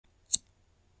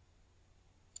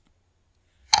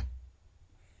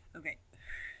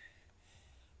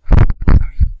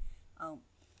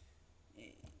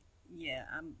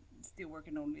yeah, I'm still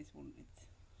working on this one. It's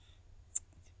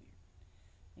weird.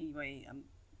 Anyway, I'm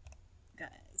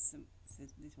got some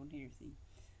this one here. See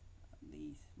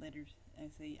these letters.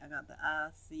 And see, I got the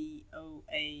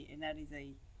ICOA, and that is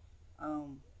a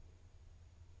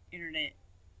internet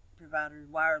provider,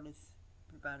 wireless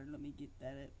provider. Let me get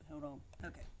that up. Hold on.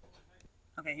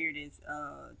 Okay, here it is.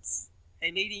 It's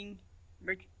a leading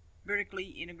vertically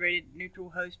integrated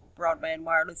neutral host broadband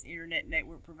wireless internet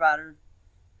network provider.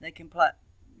 They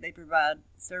provide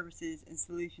services and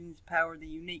solutions power the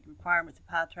unique requirements of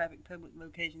high traffic public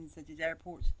locations such as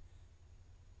airports,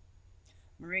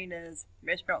 marinas,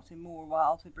 restaurants, and more,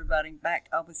 while also providing back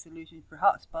office solutions for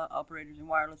hotspot operators and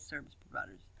wireless service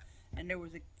providers. And there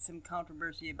was some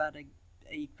controversy about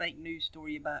a fake news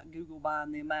story about Google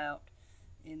buying them out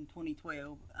in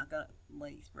 2012. I got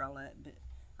links for all that, but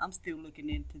I'm still looking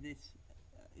into this.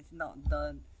 It's not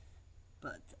done,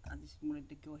 but I just wanted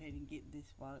to go ahead and get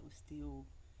this while it was still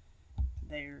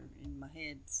there in my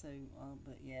head. So,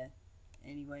 but yeah,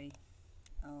 anyway,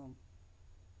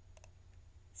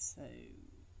 so,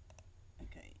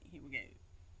 okay, here we go.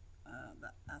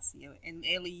 The ICO and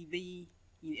LEV,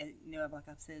 you know, like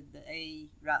I said, the A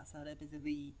right side up is a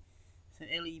V. So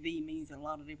LEV means a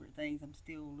lot of different things. I'm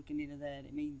still looking into that.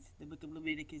 It means the book of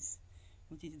Leviticus,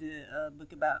 which is the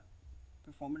book about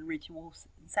performing rituals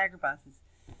and sacrifices.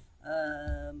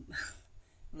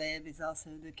 Lev is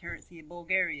also the currency of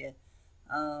Bulgaria.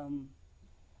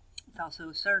 It's also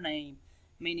a surname,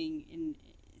 meaning in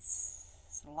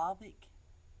Slavic.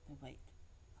 Oh, wait,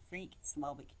 I think it's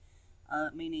Slavic.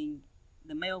 Meaning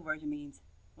the male version means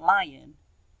lion.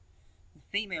 The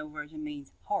female version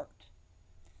means heart.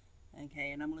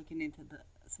 Okay, and I'm looking into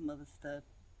some other stuff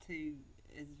too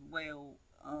as well.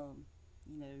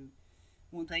 You know,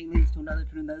 one thing leads to another,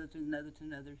 to another, to another, to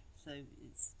another. So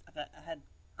I had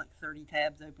like 30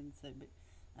 tabs open. So, but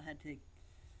I had to.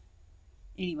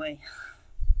 Anyway,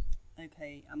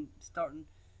 okay, I'm starting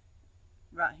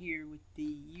right here with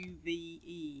the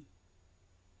UVE.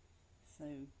 So,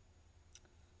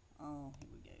 here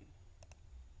we go.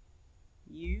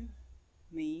 U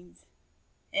means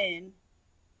N.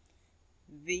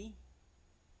 V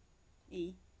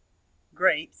E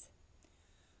grapes.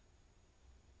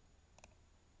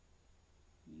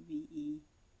 UVE.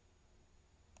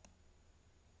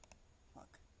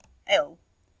 Fuck. L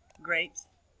grapes.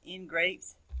 N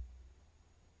grapes.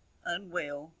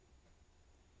 Unwell.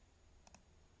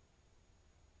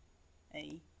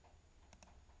 A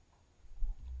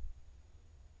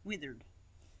withered.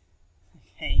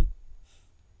 Okay.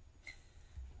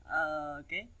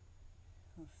 Okay.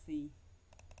 Let's see.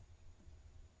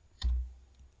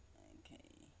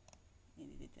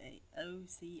 It's a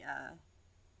OCI.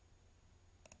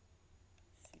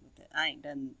 See what that, I ain't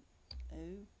done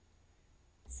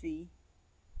OCI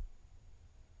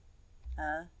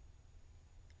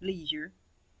leisure.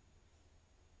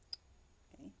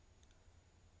 Okay.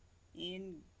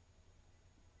 In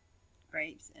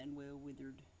grapes and well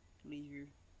withered leisure.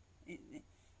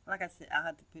 Like I said, I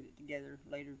had to put it together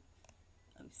later.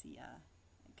 OCI.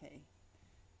 Okay.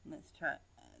 Let's try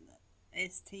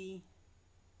ST.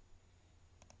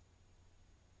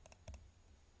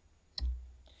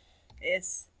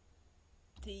 S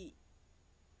T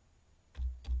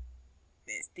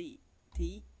S T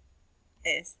T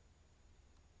S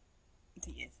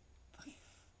T S.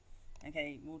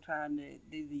 Okay, we'll try to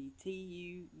do the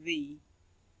TUV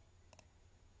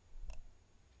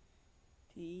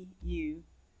TU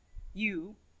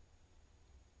U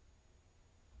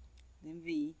then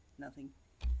V, nothing.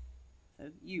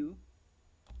 So U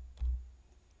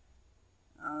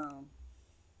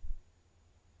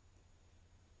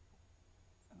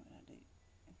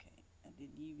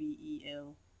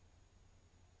UVEL.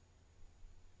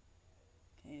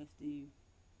 Okay, let's do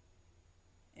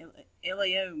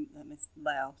LAO. That means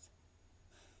Laos.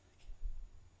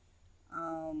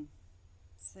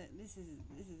 So this is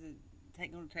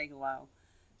going to take a while.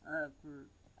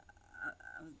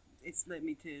 It's led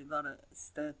me to a lot of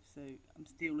stuff, so I'm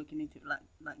still looking into it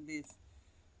like this.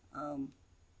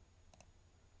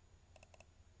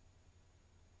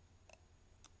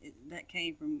 That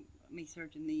came from me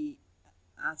searching the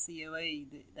ICOA,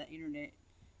 that internet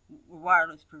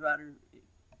wireless provider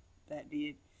that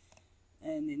did,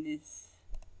 and then this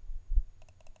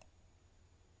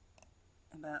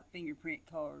about fingerprint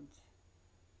cards.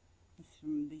 It's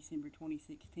from December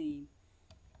 2016.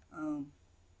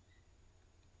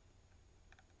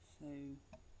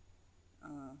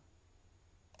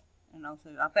 And also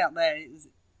I found that it was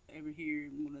over here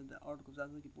in one of the articles I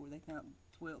was looking for. They found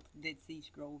 12 Dead Sea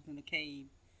Scrolls in a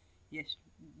cave. Yes,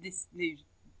 this news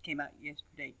came out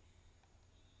yesterday.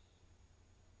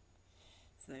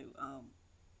 So,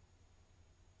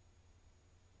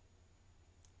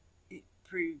 it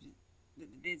proves that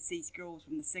the Dead Sea Scrolls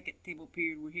from the Second Temple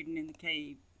period were hidden in the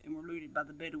cave and were looted by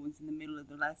the Bedouins in the middle of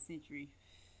the last century.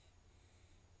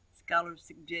 Scholars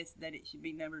suggest that it should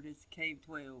be numbered as Cave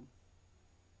 12.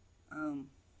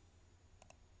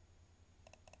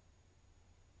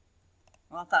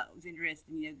 Well, I thought it was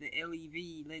interesting, the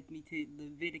LEV led me to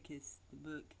Leviticus, the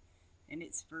book, and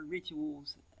it's for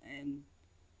rituals and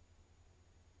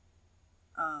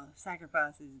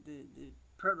sacrifices, the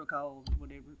protocols, or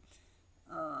whatever.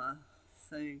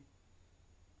 So,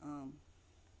 but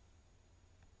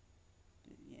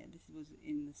yeah, this was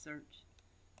in the search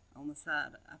on the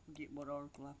side. I forget what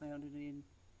article I found it in.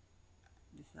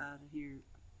 The side here.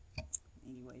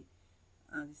 Anyway,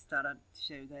 I just thought I'd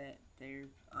show that there.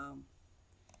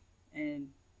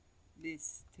 And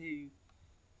this too.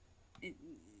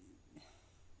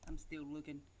 I'm still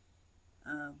looking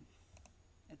at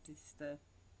this stuff.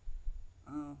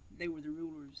 They were the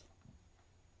rulers.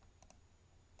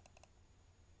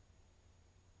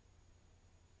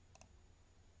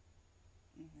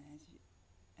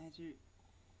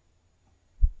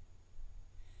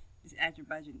 This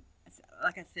Azerbaijan,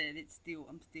 like I said,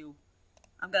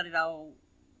 I've got it all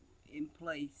in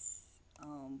place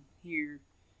here.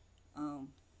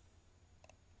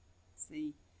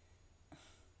 See,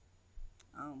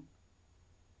 I'll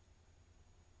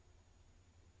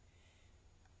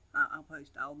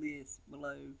post all this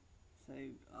below. So,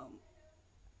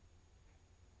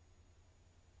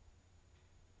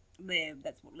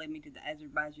 that's what led me to the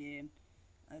Azerbaijan.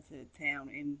 That's a town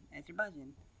in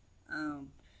Azerbaijan.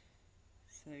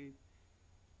 So,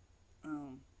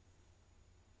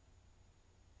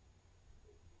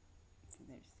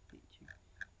 there's the picture.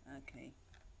 Okay.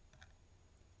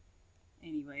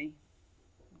 Anyway,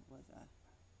 what was I?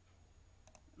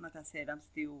 Like I said, I'm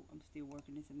still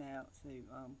working this one out. So,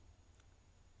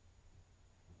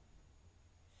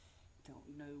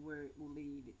 don't know where it will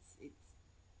lead.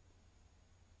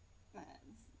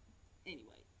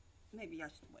 Anyway, maybe I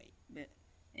should wait. But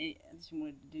I just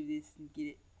wanted to do this and get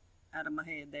it out of my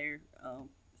head there.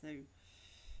 Weird.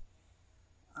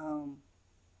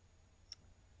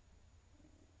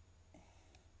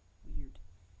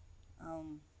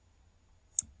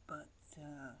 But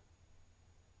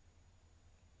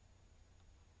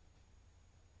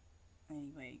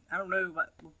anyway, I don't know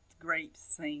what the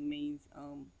grapes thing means.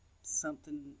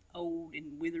 Something old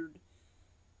and withered.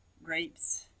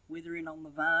 Grapes withering on the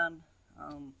vine.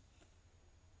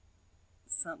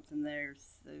 Something there.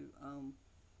 So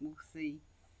we'll see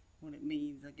what it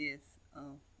means, I guess.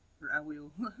 Or I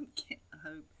will. I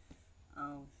hope.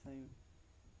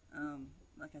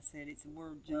 Like I said, it's a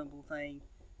word jumble thing.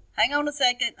 Hang on a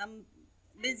second. I'm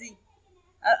busy.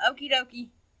 Okie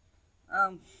dokie.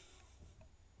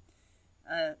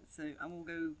 So I'm gonna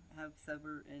go have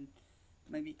supper and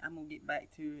maybe I'm gonna get back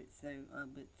to it. So,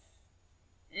 but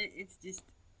it's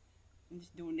just, I'm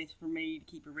just doing this for me to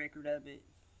keep a record of it,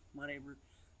 whatever.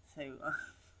 So,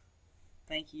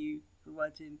 thank you for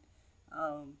watching.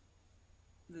 I'll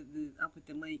put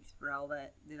the links for all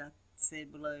that I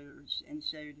said below and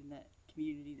showed in that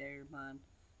community there, mine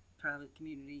private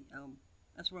community.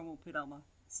 That's where I'm gonna put all my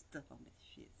stuff on this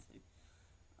shit.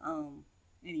 So,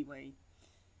 anyway,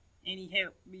 any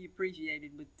help be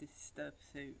appreciated with this stuff.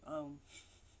 So,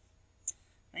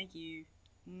 thank you.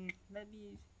 Love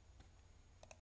you.